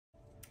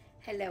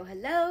Hello,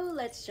 hello.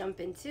 Let's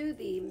jump into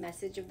the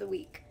message of the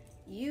week.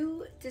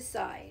 You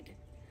decide.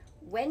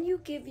 When you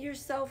give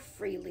yourself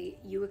freely,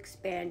 you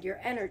expand your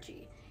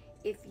energy.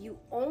 If you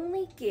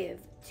only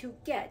give to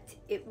get,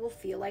 it will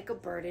feel like a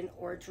burden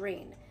or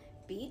drain.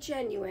 Be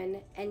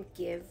genuine and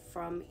give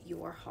from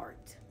your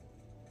heart.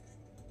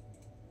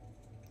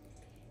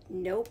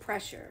 No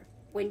pressure.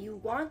 When you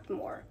want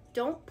more,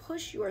 don't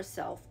push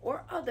yourself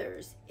or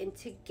others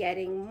into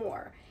getting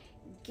more.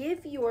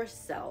 Give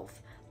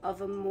yourself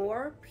of a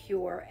more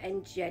pure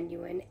and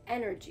genuine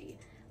energy.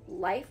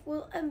 Life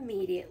will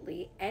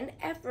immediately and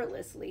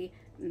effortlessly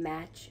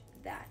match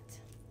that.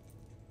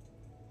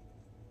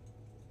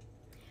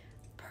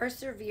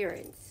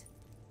 Perseverance.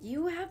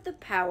 You have the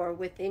power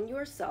within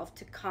yourself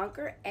to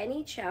conquer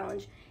any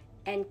challenge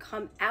and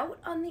come out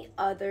on the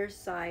other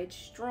side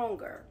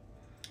stronger.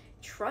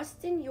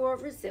 Trust in your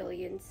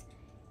resilience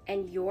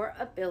and your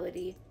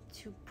ability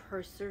to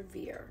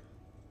persevere.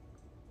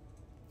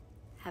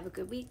 Have a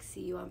good week.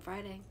 See you on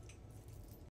Friday.